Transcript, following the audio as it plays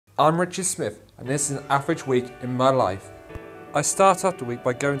I'm Richard Smith, and this is an average week in my life. I start off the week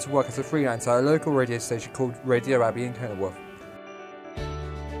by going to work as a freelancer at a local radio station called Radio Abbey in Kenilworth.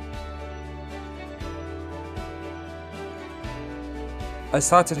 I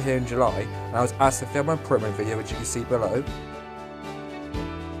started here in July, and I was asked to film my promo video, which you can see below.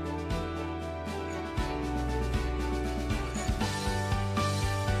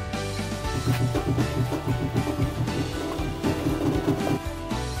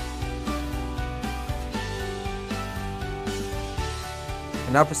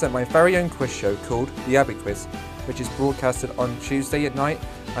 I now present my very own quiz show called The Abbey Quiz, which is broadcasted on Tuesday at night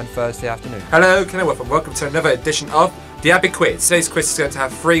and Thursday afternoon. Hello, Kenilworth, and welcome to another edition of The Abbey Quiz. Today's quiz is going to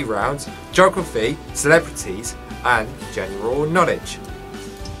have 3 rounds: geography, celebrities, and general knowledge.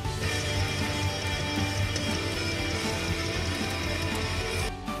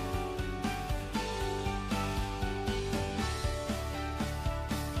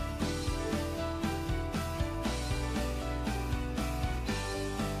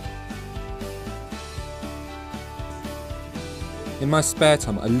 In my spare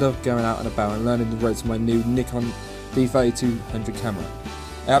time, I love going out and about and learning the ropes of my new Nikon D3200 camera.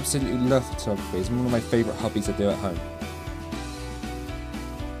 I absolutely love photography. It's one of my favourite hobbies I do at home.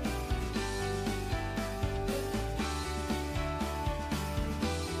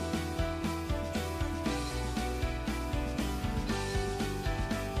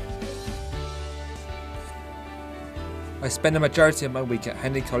 I spend the majority of my week at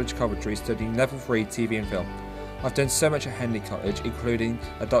Henley College, Coventry, studying Level 3 TV and film. I've done so much at Henley College, including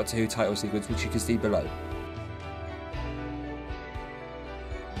a Doctor Who title sequence, which you can see below.